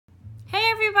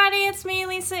everybody, it's me,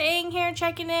 Lisa Ng here,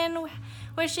 checking in,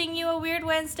 wishing you a weird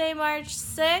Wednesday, March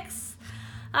 6th.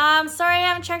 Sorry I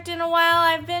haven't checked in a while,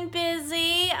 I've been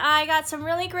busy. I got some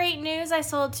really great news. I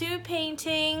sold 2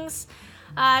 paintings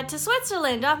to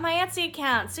Switzerland off my Etsy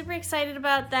account. Super excited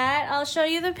about that. I'll show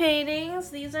you the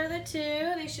paintings. These are the 2.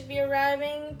 They should be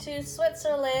arriving to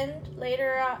Switzerland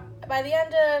later by the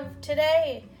end of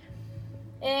today.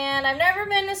 And I've never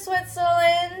been to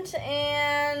Switzerland,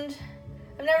 and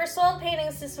I've never sold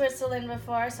paintings to Switzerland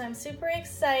before, so I'm super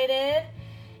excited.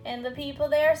 And the people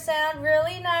there sound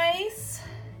really nice.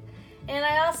 And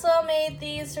I also made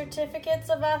these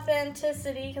certificates of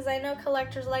authenticity because I know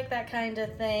collectors like that kind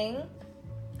of thing.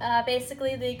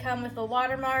 Basically, they come with the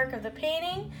watermark of the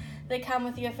painting. They come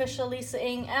with the official Lisa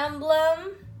Ng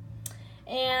emblem.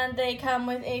 And they come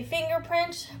with a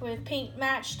fingerprint with paint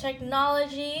match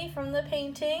technology from the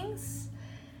paintings.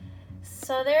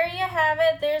 So there you have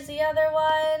it. There's the other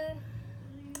one.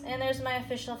 And there's my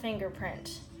official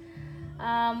fingerprint.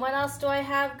 What else do I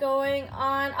have going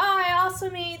on? Oh, I also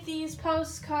made these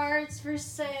postcards for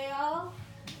sale.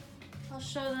 I'll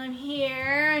show them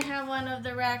here. I have one of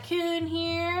the raccoon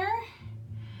here.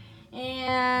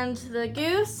 And the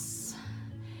goose.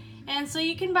 And so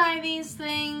you can buy these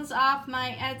things off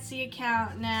my Etsy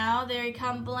account now. They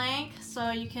come blank,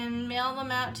 so you can mail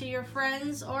them out to your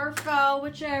friends or foe,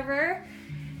 whichever.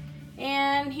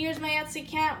 And here's my Etsy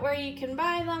account where you can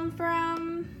buy them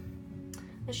from.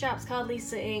 The shop's called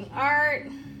Lisa Ng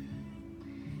Art.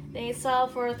 They sell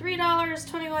for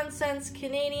 $3.21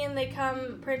 Canadian. They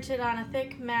come printed on a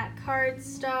thick matte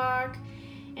cardstock.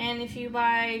 And if you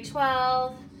buy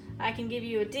 12, I can give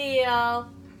you a deal.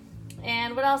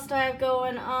 And what else do I have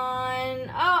going on?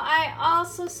 Oh, I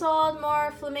also sold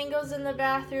more flamingos in the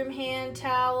bathroom hand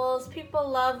towels. People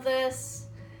love this.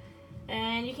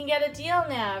 And you can get a deal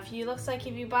now. Looks like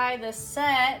if you buy this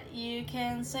set, you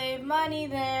can save money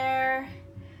there.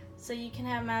 So you can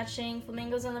have matching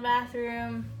flamingos in the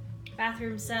bathroom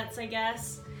sets, I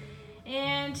guess.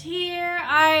 And here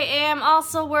I am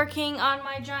also working on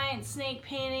my giant snake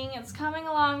painting. It's coming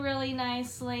along really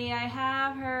nicely. I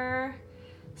have her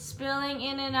spilling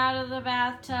in and out of the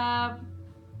bathtub,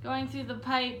 going through the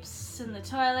pipes in the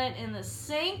toilet, in the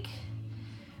sink.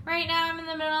 Right now I'm in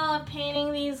the middle of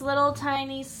painting these little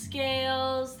tiny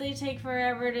scales. They take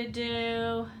forever to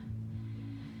do.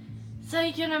 So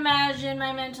you can imagine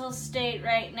my mental state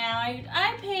right now.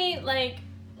 I paint like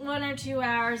 1 or 2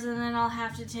 hours and then I'll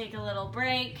have to take a little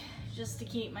break just to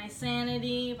keep my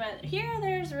sanity. But here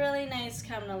there's really nice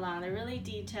coming along. They're really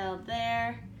detailed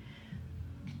there.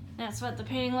 That's what the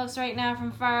painting looks right now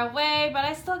from far away, but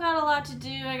I still got a lot to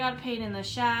do. I gotta paint in the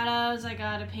shadows, I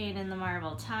gotta paint in the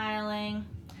marble tiling.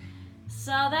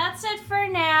 So that's it for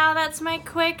now. That's my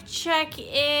quick check-in,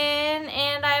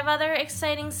 and I have other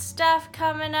exciting stuff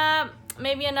coming up.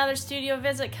 Maybe another studio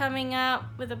visit coming up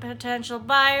with a potential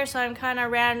buyer, so I'm kind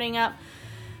of rounding up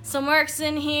some works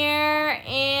in here,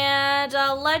 and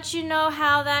I'll let you know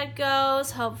how that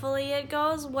goes. Hopefully it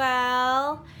goes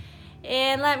well.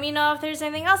 And let me know if there's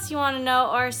anything else you want to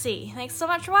know or see. Thanks so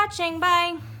much for watching.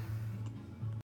 Bye.